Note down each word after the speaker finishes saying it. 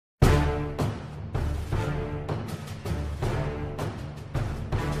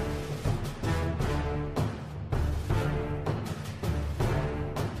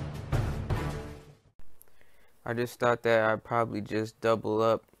I just thought that I'd probably just double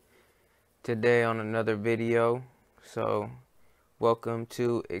up today on another video. So, welcome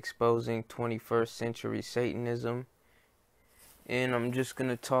to Exposing 21st Century Satanism. And I'm just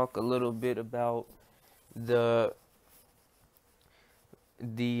going to talk a little bit about the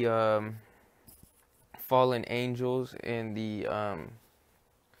the fallen angels and the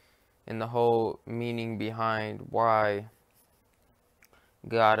whole meaning behind why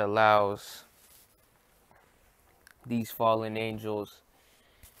God allows these fallen angels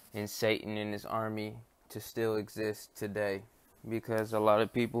and Satan and his army to still exist today. Because a lot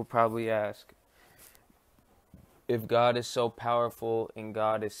of people probably ask, if God is so powerful and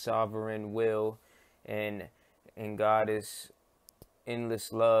God is sovereign will and God is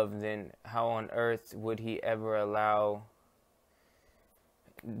endless love, then how on earth would he ever allow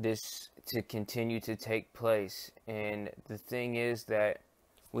this to continue to take place? And the thing is that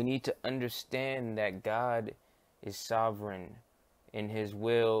we need to understand that God is sovereign and his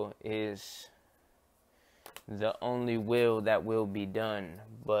will is the only will that will be done.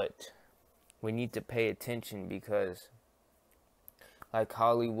 But we need to pay attention because, like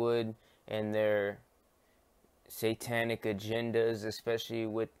Hollywood and their satanic agendas, especially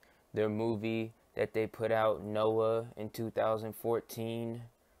with their movie that they put out, Noah, in 2014,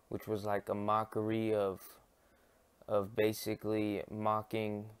 which was like a mockery of basically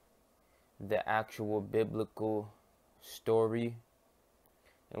mocking the actual biblical story.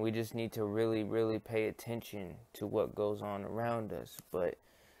 And we just need to really pay attention to what goes on around us. But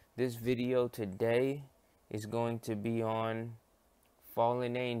this video today is going to be on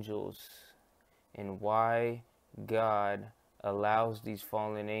fallen angels and why God allows these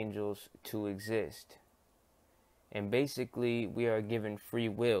fallen angels to exist. And basically, we are given free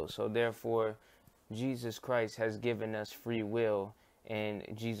will. So therefore, Jesus Christ has given us free will, and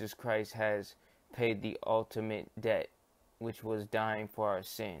Jesus Christ has paid the ultimate debt, which was dying for our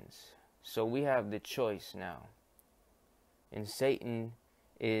sins. So we have the choice now. And Satan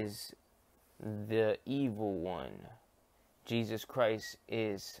is the evil one. Jesus Christ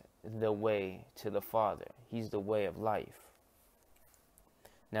is the way to the Father. He's the way of life.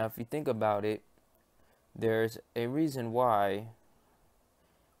 Now, if you think about it, there's a reason why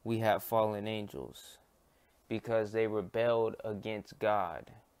we have fallen angels. Because they rebelled against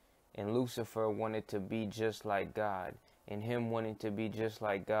God. And Lucifer wanted to be just like God. And him wanting to be just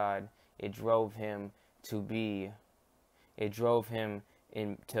like God, it drove him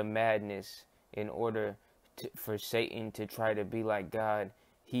into madness. In order for Satan to try to be like God,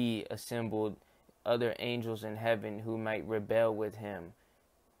 he assembled other angels in heaven who might rebel with him.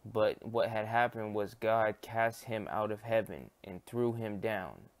 But what had happened was God cast him out of heaven and threw him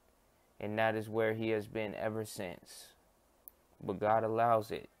down. And that is where he has been ever since. But God allows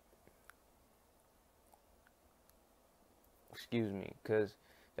it. Excuse me, because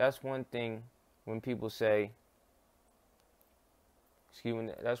that's one thing when people say,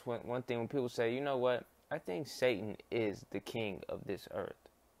 that's one thing when people say, you know what, I think Satan is the king of this earth.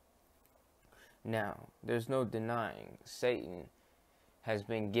 Now, there's no denying Satan has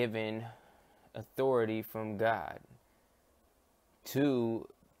been given authority from God to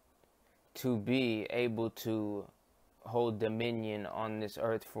be able to hold dominion on this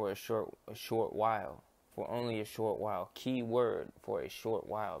earth for a short while. For only a short while. Key word, for a short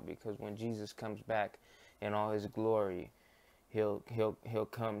while, because when Jesus comes back in all his glory, he'll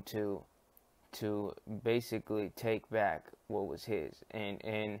come to basically take back what was his,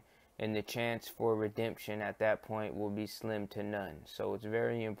 and the chance for redemption at that point will be slim to none. So it's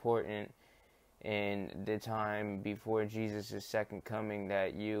very important in the time before Jesus' second coming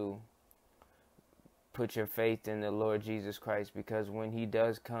that you put your faith in the Lord Jesus Christ, because when he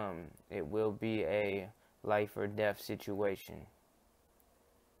does come, it will be a life or death situation.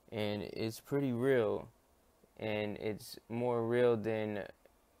 And it's pretty real, and it's more real than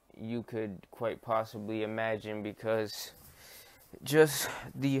you could quite possibly imagine, because just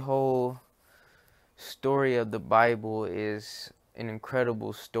the whole story of the Bible is an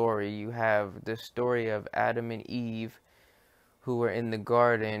incredible story. You have the story of Adam and Eve, who were in the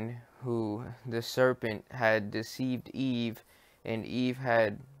garden, who the serpent had deceived Eve, and Eve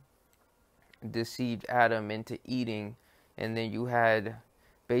had deceived Adam into eating. And then you had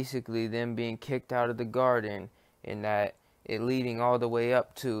basically them being kicked out of the garden, and that it leading all the way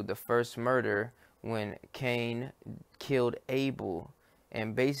up to the first murder when Cain killed Abel.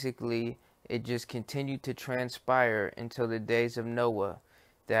 And basically it just continued to transpire until the days of Noah,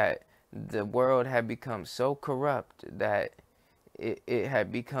 that the world had become so corrupt that it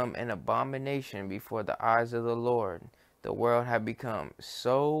had become an abomination before the eyes of the Lord. The world had become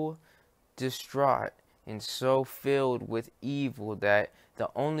so distraught and so filled with evil that the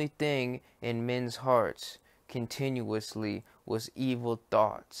only thing in men's hearts continuously was evil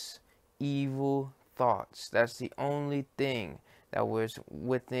thoughts. Evil thoughts. That's the only thing that was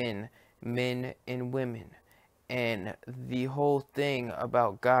within men and women. And the whole thing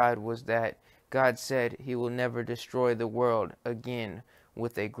about God was that God said he will never destroy the world again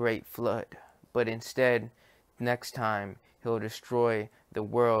with a great flood. But instead, next time, he'll destroy the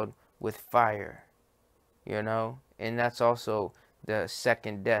world with fire. You know? And that's also the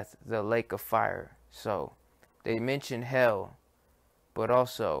second death, the lake of fire. So, they mention hell, but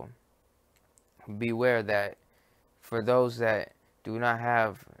also beware that for those that do not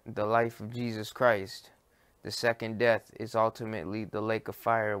have the life of Jesus Christ, the second death is ultimately the lake of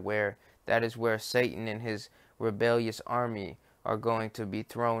fire, where that is where Satan and his rebellious army are going to be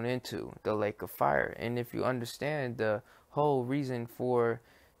thrown into the lake of fire. And if you understand the whole reason for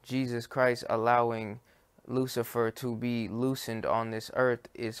Jesus Christ allowing Lucifer to be loosened on this earth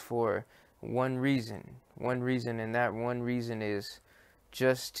is for one reason, and that one reason is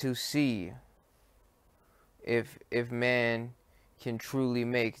just to see if man can truly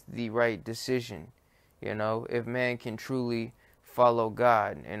make the right decision. You know, if man can truly follow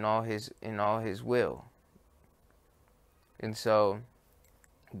God in all his will. And so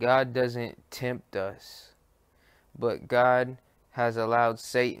God doesn't tempt us, but God has allowed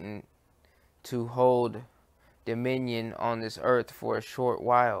Satan to hold dominion on this earth for a short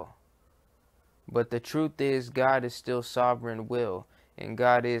while. But the truth is, God is still sovereign will, and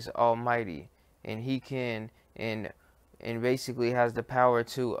God is almighty, and he can and basically has the power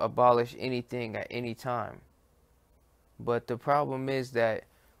to abolish anything at any time. But the problem is that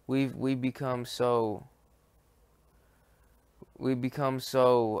we become so,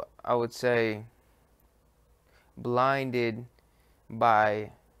 I would say, blinded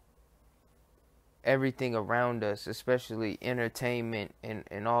by everything around us, especially entertainment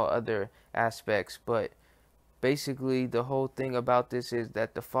and all other aspects. But basically the whole thing about this is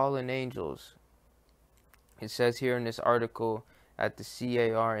that the fallen angels, it says here in this article at the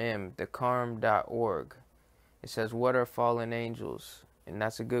CARM, the carm.org, it says, what are fallen angels? And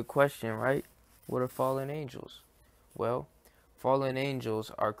that's a good question, right? What are fallen angels? Well, fallen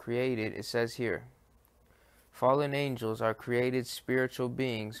angels are created, it says here, fallen angels are created spiritual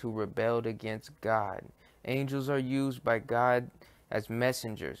beings who rebelled against God. Angels are used by God as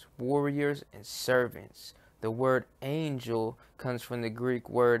messengers, warriors, and servants. The word angel comes from the Greek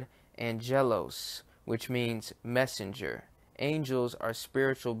word angelos, which means messenger. Angels are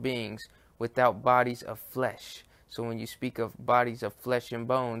spiritual beings without bodies of flesh. So when you speak of bodies of flesh and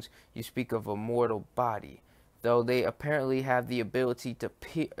bones, you speak of a mortal body, though they apparently have the ability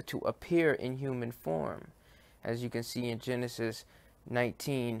to appear in human form, as you can see in Genesis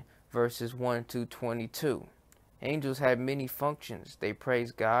 19, verses 1 to 22. Angels have many functions. They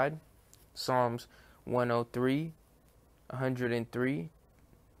praise God. Psalms 103, 103,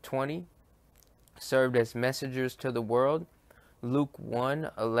 20. Served as messengers to the world. Luke 1,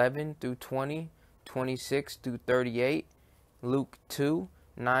 11 through 20, 26 through 38. Luke 2,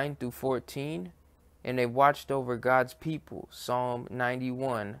 9 through 14. And they watched over God's people. Psalm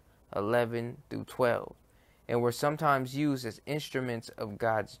 91, 11 through 12. And were sometimes used as instruments of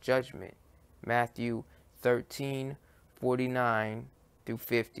God's judgment. Matthew 13, 49 through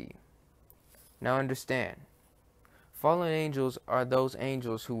 50. Now understand, fallen angels are those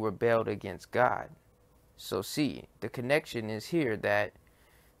angels who rebelled against God. So see, the connection is here that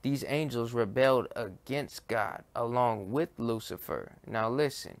these angels rebelled against God along with Lucifer. Now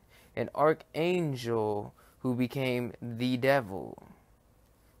listen, an archangel who became the devil.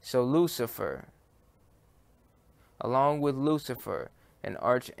 So Lucifer, along with Lucifer, an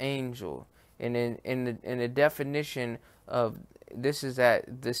archangel. And in the definition of, this is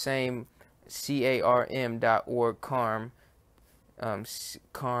at the same CARM.org, CARM,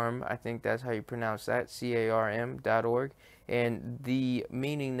 CARM, I think that's how you pronounce that, CARM.org. And the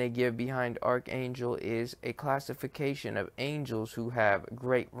meaning they give behind archangel is a classification of angels who have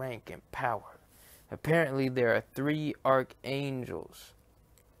great rank and power. Apparently there are 3 archangels: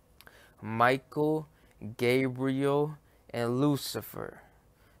 Michael, Gabriel, and Lucifer.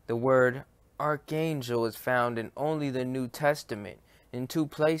 The word archangel is found in only the New Testament in 2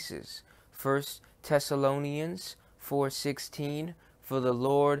 places. 1 Thessalonians 4:16, for the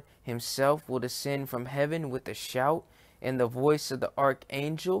Lord himself will descend from heaven with a shout, and the voice of the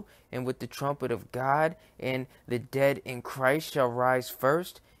archangel, and with the trumpet of God, and the dead in Christ shall rise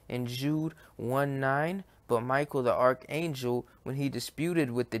first. In Jude 1:9, but Michael the archangel, when he disputed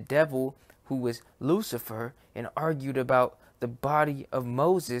with the devil, who was Lucifer, and argued about the body of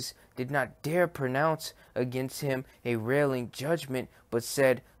Moses did not dare pronounce against him a railing judgment, but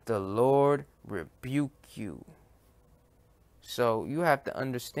said, "The Lord rebuke you." So you have to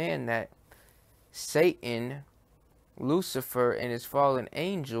understand that Satan, Lucifer, and his fallen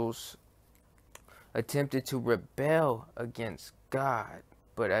angels attempted to rebel against God.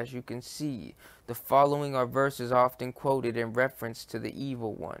 But as you can see, the following are verses often quoted in reference to the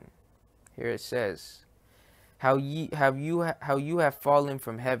evil one. Here it says, How you have fallen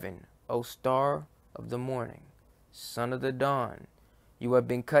from heaven, O star of the morning, son of the dawn. You have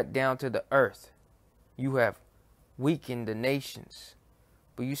been cut down to the earth. You have weakened the nations.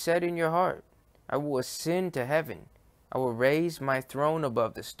 But you said in your heart, I will ascend to heaven. I will raise my throne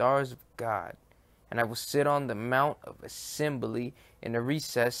above the stars of God, and I will sit on the mount of assembly in the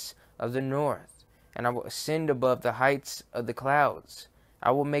recess of the north, and I will ascend above the heights of the clouds. I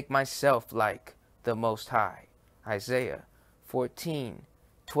will make myself like the Most High. Isaiah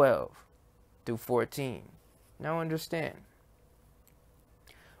 14:12-14. Now understand.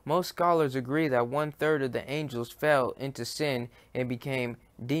 Most scholars agree that 1/3 of the angels fell into sin and became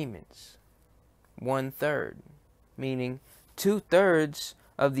demons. 1/3, meaning 2/3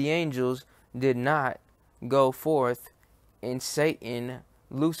 of the angels did not go forth in Satan,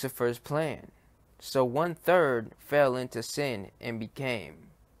 Lucifer's plan. So 1/3 fell into sin and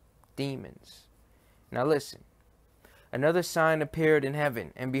became demons. Now listen. Another sign appeared in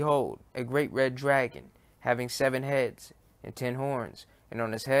heaven, and behold, a great red dragon, having 7 heads and 10 horns, and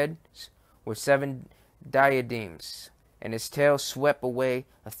on his heads were 7 diadems, and his tail swept away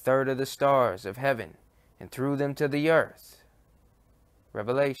 1/3 of the stars of heaven, and threw them to the earth.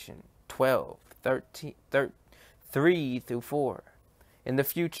 Revelation 12:3-4. In the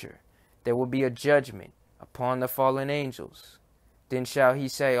future, there will be a judgment upon the fallen angels. Then shall he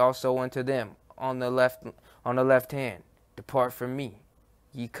say also unto them on the left hand, Depart from me,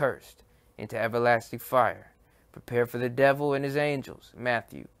 ye cursed, into everlasting fire, prepared for the devil and his angels.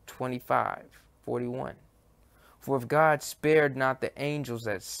 Matthew 25:41. For if God spared not the angels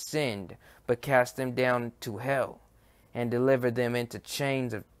that sinned, but cast them down to hell, and delivered them into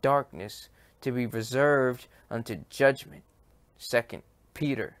chains of darkness, to be reserved unto judgment. 2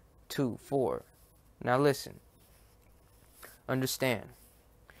 Peter 2:4. Now listen. Understand.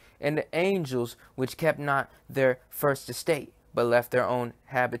 And the angels which kept not their first estate, but left their own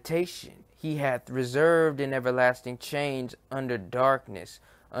habitation, he hath reserved in everlasting chains under darkness,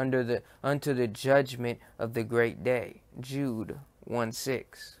 unto the judgment of the great day. Jude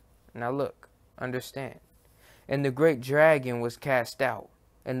 1:6. Now look, understand. And the great dragon was cast out,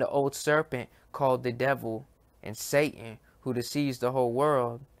 and the old serpent called the devil and Satan, who deceives the whole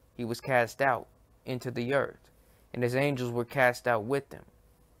world, he was cast out into the earth, and his angels were cast out with him.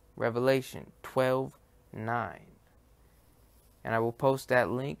 Revelation 12:9. And I will post that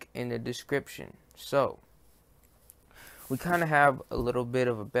link in the description. So, we kind of have a little bit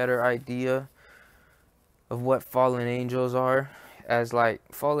of a better idea of what fallen angels are. As like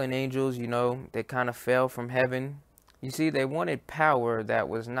fallen angels, you know, they kind of fell from heaven. You see, they wanted power that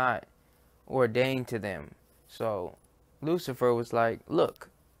was not ordained to them. So, Lucifer was like, look,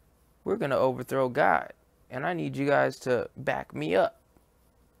 we're going to overthrow God, and I need you guys to back me up.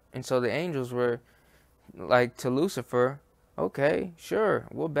 And so the angels were like to Lucifer, okay, sure,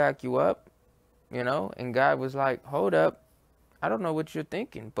 we'll back you up, you know. And God was like, hold up, I don't know what you're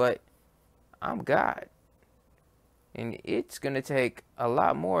thinking, but I'm God. And it's going to take a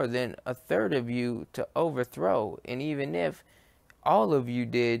lot more than 1/3 of you to overthrow. And even if all of you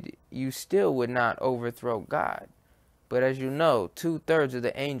did, you still would not overthrow God. But as you know, 2/3 of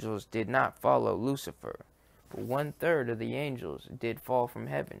the angels did not follow Lucifer. But 1/3 of the angels did fall from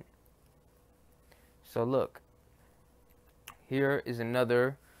heaven. So look, here is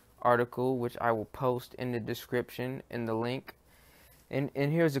another article which I will post in the description in the link. And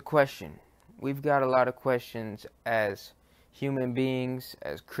here's a question. We've got a lot of questions as human beings,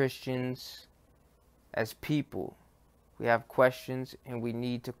 as Christians, as people. We have questions, and we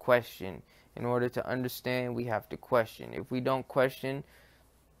need to question. In order to understand, we have to question. If we don't question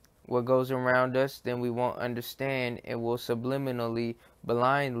what goes around us, then we won't understand, and we'll subliminally,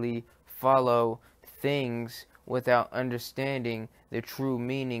 blindly follow things without understanding the true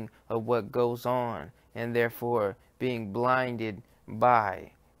meaning of what goes on, and therefore being blinded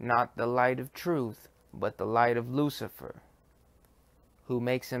by not the light of truth, but the light of Lucifer, who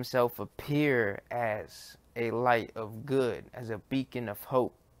makes himself appear as a light of good, as a beacon of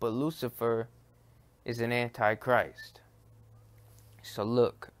hope. But Lucifer is an antichrist. So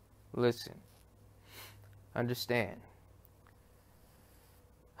look, listen, understand.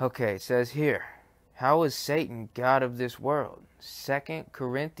 Okay, it says here, How is Satan God of this world? 2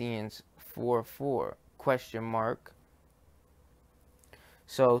 Corinthians 4:4 question mark.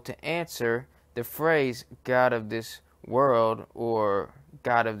 So to answer, the phrase God of this world, or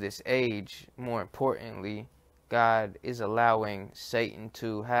God of this age, more importantly, God is allowing Satan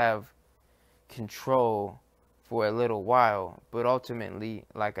to have control for a little while, but ultimately,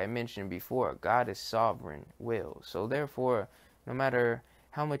 like I mentioned before, God is sovereign will. So therefore, no matter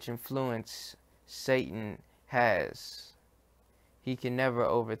how much influence Satan has, he can never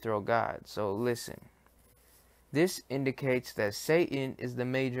overthrow God. So listen, this indicates that Satan is the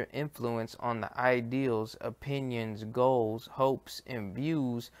major influence on the ideals, opinions, goals, hopes, and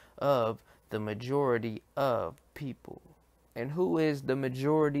views of the majority of people. And who is the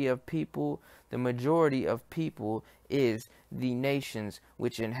majority of people? The majority of people is the nations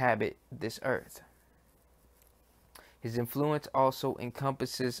which inhabit this earth. His influence also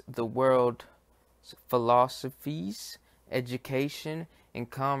encompasses the world's philosophies, education, and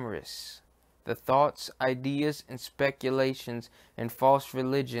commerce. The thoughts, ideas, and speculations and false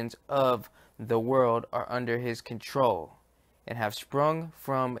religions of the world are under his control and have sprung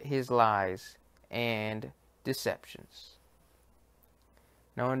from his lies and deceptions.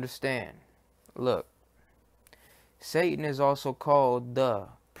 Now understand, look, Satan is also called the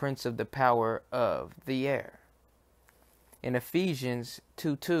prince of the power of the air. In Ephesians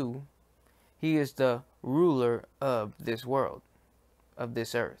 2:2, he is the ruler of this world, of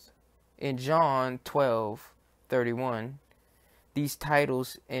this earth. In John 12:31, these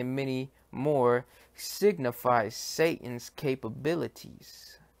titles and many more signify Satan's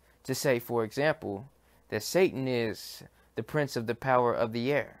capabilities. To say, for example, that Satan is the prince of the power of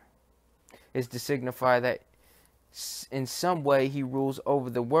the air is to signify that in some way he rules over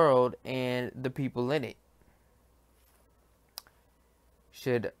the world and the people in it.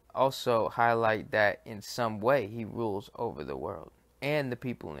 Should also highlight that in some way he rules over the world and the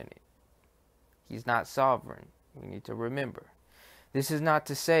people in it. He's not sovereign. We need to remember. This is not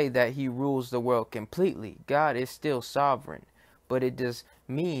to say that he rules the world completely. God is still sovereign, but it does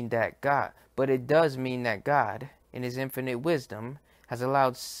mean that God, in his infinite wisdom, has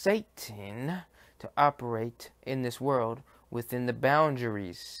allowed Satan to operate in this world within the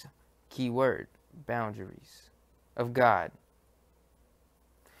boundaries, key word, boundaries, of God.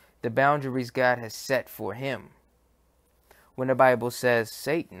 The boundaries God has set for him. When the Bible says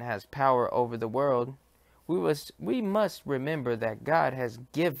Satan has power over the world, we must remember that God has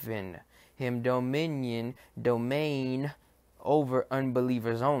given him domain over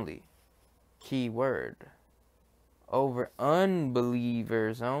unbelievers only. Key word. Over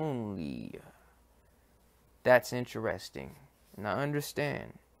unbelievers only. That's interesting. Now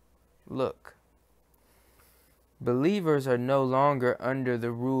understand. Look. Believers are no longer under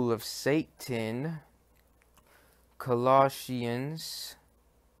the rule of Satan. Colossians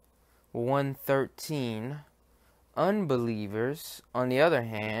 1:13. Unbelievers, on the other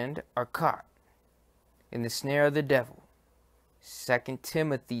hand, are caught in the snare of the devil. 2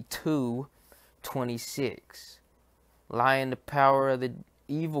 Timothy 2:26. Lie in the power of the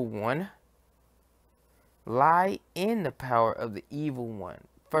evil one. Lie in the power of the evil one.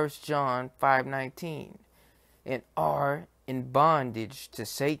 1 John 5:19. And are in bondage to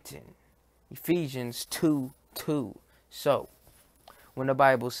Satan. Ephesians 2:2. So, when the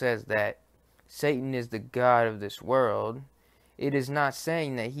Bible says that Satan is the god of this world, it is not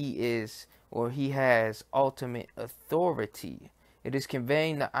saying that he is or he has ultimate authority. It is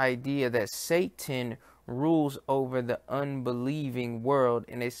conveying the idea that Satan rules over the unbelieving world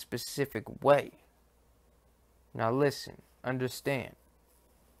in a specific way. Now listen, understand.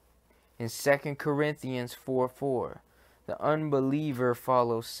 In 2 Corinthians 4:4, the unbeliever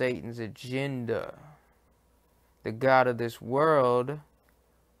follows Satan's agenda. The god of this world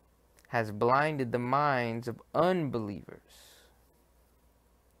has blinded the minds of unbelievers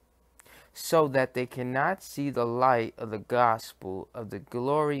so that they cannot see the light of the gospel of the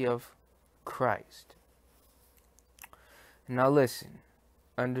glory of Christ. Now listen,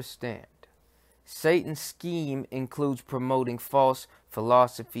 understand. Satan's scheme includes promoting false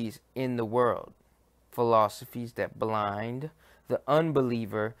philosophies in the world, philosophies that blind the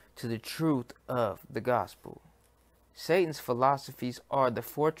unbeliever to the truth of the gospel. Satan's philosophies are the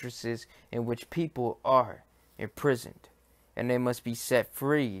fortresses in which people are imprisoned, and they must be set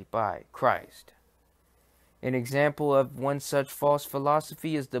free by Christ. An example of one such false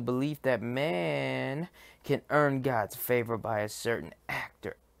philosophy is the belief that man can earn God's favor by a certain act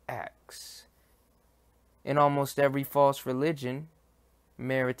or acts. In almost every false religion,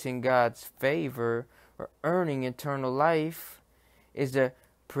 meriting God's favor or earning eternal life is the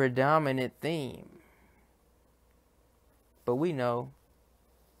predominant theme. But we know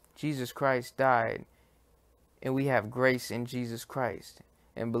Jesus Christ died, and we have grace in Jesus Christ.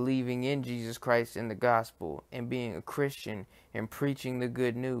 And believing in Jesus Christ in the gospel, and being a Christian, and preaching the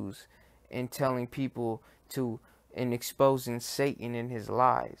good news, and telling people to, and exposing Satan and his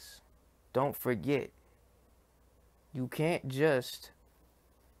lies. Don't forget, you can't just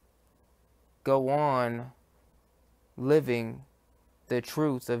go on living the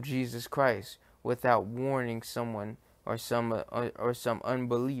truth of Jesus Christ without warning someone or some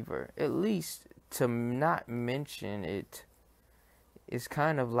unbeliever. At least to not mention it is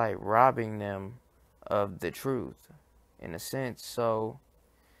kind of like robbing them of the truth, in a sense. So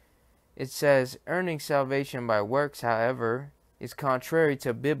it says, earning salvation by works, however, is contrary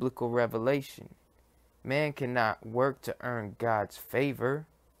to biblical revelation. Man cannot work to earn God's favor.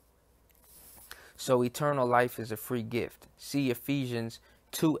 So eternal life is a free gift. See Ephesians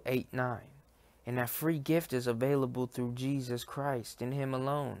 2:8-9. And that free gift is available through Jesus Christ and him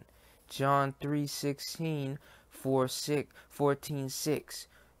alone. John 3:16, 14:6.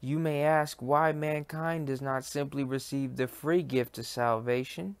 You may ask why mankind does not simply receive the free gift of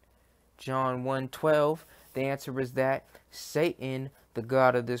salvation. John 1:12, the answer is that Satan, the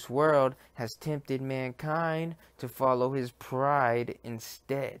god of this world, has tempted mankind to follow his pride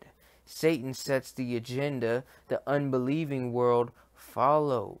instead. Satan sets the agenda, the unbelieving world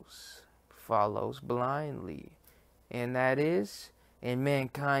follows blindly. And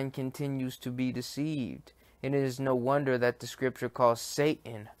mankind continues to be deceived. And it is no wonder that the scripture calls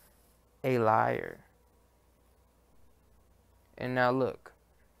Satan a liar. And now look,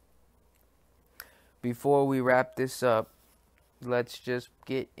 before we wrap this up, let's just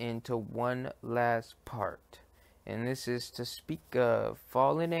get into one last part. And this is to speak of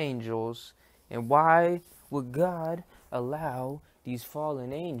fallen angels, and why would God allow these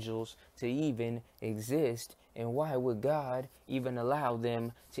fallen angels to even exist, and why would God even allow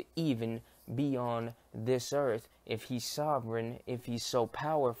them to even be on this earth if he's sovereign, if he's so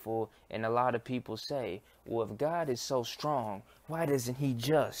powerful? And a lot of people say, well, if God is so strong, why doesn't he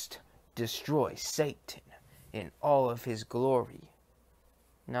just destroy Satan in all of his glory?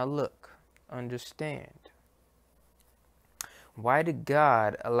 Now look, understand. Why did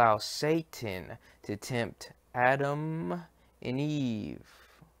God allow Satan to tempt Adam and Eve?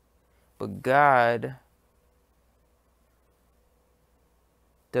 But God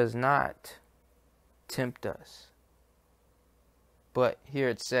does not tempt us. But here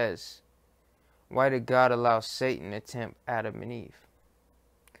it says, why did God allow Satan to tempt Adam and Eve?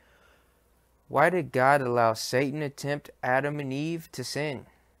 Why did God allow Satan to tempt Adam and Eve to sin?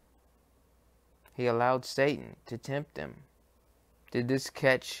 He allowed Satan to tempt them. Did this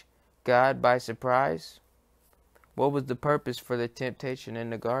catch God by surprise? What was the purpose for the temptation in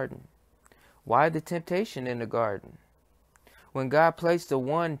the garden? Why the temptation in the garden? When God placed the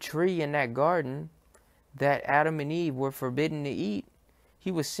one tree in that garden that Adam and Eve were forbidden to eat,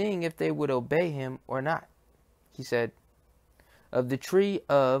 he was seeing if they would obey him or not. He said, of the tree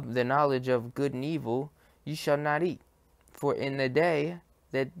of the knowledge of good and evil you shall not eat, for in the day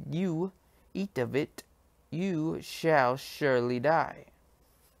that you eat of it, you shall surely die.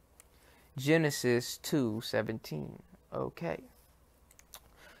 Genesis 2:17. Okay.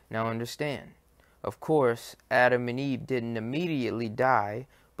 Now understand. Of course, Adam and Eve didn't immediately die,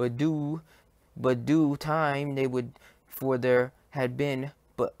 but due time they would, for there had been,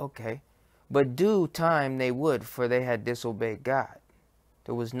 but due time they would, for they had disobeyed God.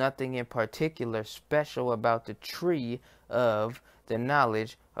 There was nothing in particular special about the tree of the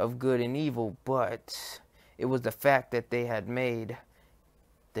knowledge of good and evil, but it was the fact that they had made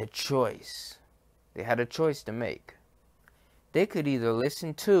the choice. They had a choice to make. They could either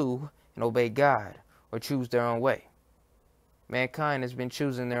listen to and obey God or choose their own way. Mankind has been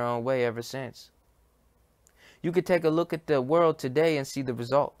choosing their own way ever since. You could take a look at the world today and see the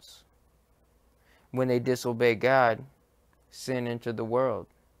results. When they disobey God, sin entered the world.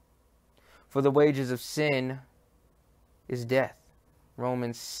 For the wages of sin is death.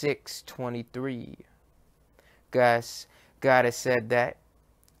 Romans 6:23. God has said that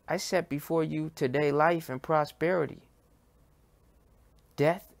I set before you today life and prosperity,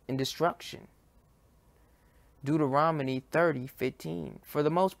 death and destruction. Deuteronomy 30:15. For the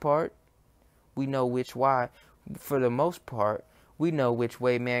most part, we know which way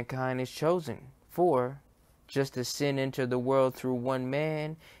mankind is chosen. For just as sin entered the world through one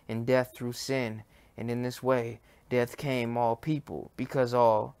man, and death through sin, and in this way death came all people, because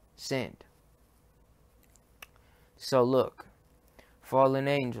all sinned. So look, fallen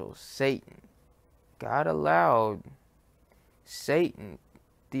angels, Satan. God allowed Satan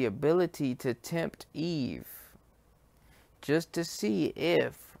the ability to tempt Eve, just to see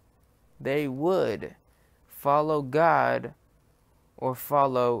if they would follow God or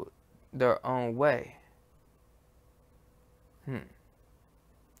follow their own way. And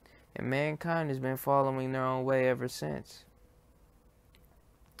mankind has been following their own way ever since.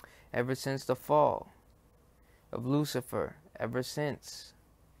 Ever since the fall of Lucifer. Ever since.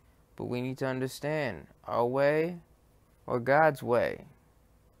 But we need to understand our way or God's way.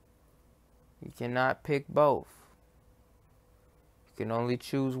 You cannot pick both. You can only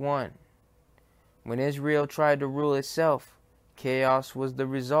choose one. When Israel tried to rule itself, chaos was the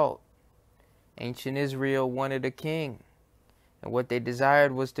result. Ancient Israel wanted a king, and what they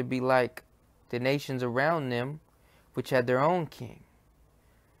desired was to be like the nations around them, which had their own king.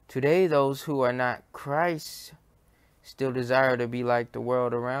 Today, those who are not Christ still desire to be like the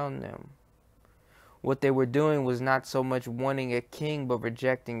world around them. What they were doing was not so much wanting a king, but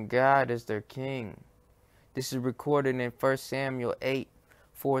rejecting God as their king. This is recorded in 1 Samuel 8,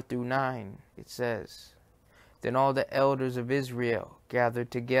 4-9. It says, Then all the elders of Israel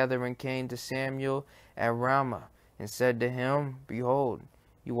gathered together and came to Samuel at Ramah and said to him, Behold,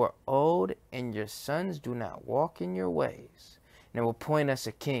 you are old, and your sons do not walk in your ways. And will appoint us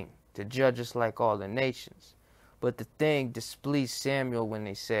a king to judge us like all the nations. But the thing displeased Samuel when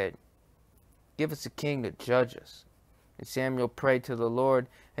they said, Give us a king to judge us. And Samuel prayed to the Lord,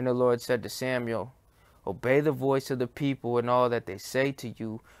 and the Lord said to Samuel, Obey the voice of the people in all that they say to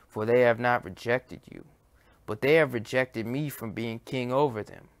you, for they have not rejected you, but they have rejected me from being king over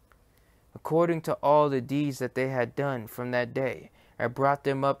them. According to all the deeds that they had done from that day, I brought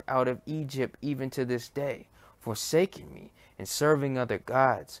them up out of Egypt even to this day, forsaking me and serving other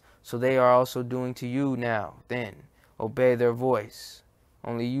gods. So they are also doing to you now. Then obey their voice.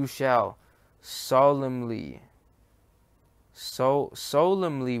 Only you shall solemnly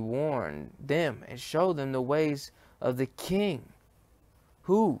warn them and show them the ways of the king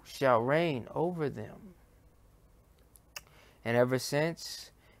who shall reign over them. And ever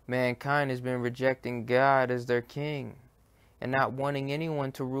since, mankind has been rejecting God as their king and not wanting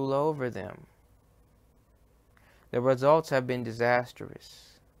anyone to rule over them. The results have been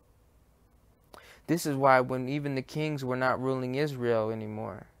disastrous. This is why when even the kings were not ruling Israel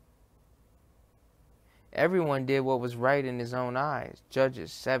anymore, everyone did what was right in his own eyes.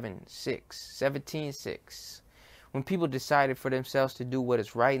 Judges 17:6. When people decided for themselves to do what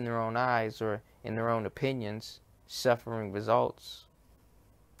is right in their own eyes or in their own opinions, suffering results.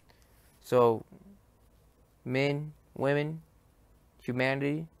 So, men, women,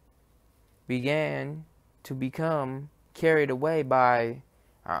 humanity began to become carried away by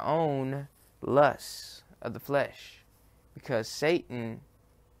our own lusts of the flesh, because Satan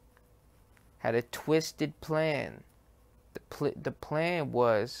had a twisted plan. The plan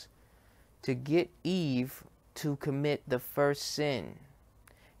was to get Eve to commit the first sin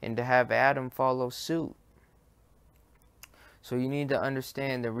and to have Adam follow suit. So you need to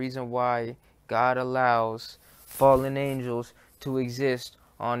understand the reason why God allows fallen angels to exist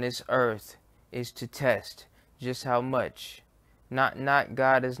on this earth is to test just how much. Not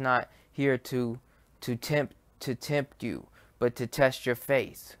God is not here to tempt you, but to test your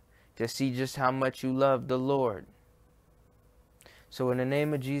faith, to see just how much you love the Lord. So in the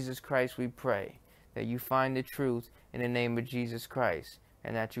name of Jesus Christ, we pray that you find the truth in the name of Jesus Christ,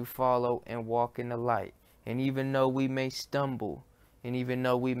 and that you follow and walk in the light. And even though we may stumble, and even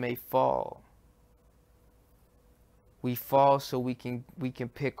though we may fall, we fall so we can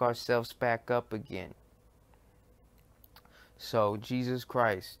pick ourselves back up again. So Jesus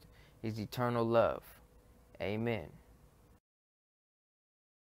Christ is eternal love. Amen.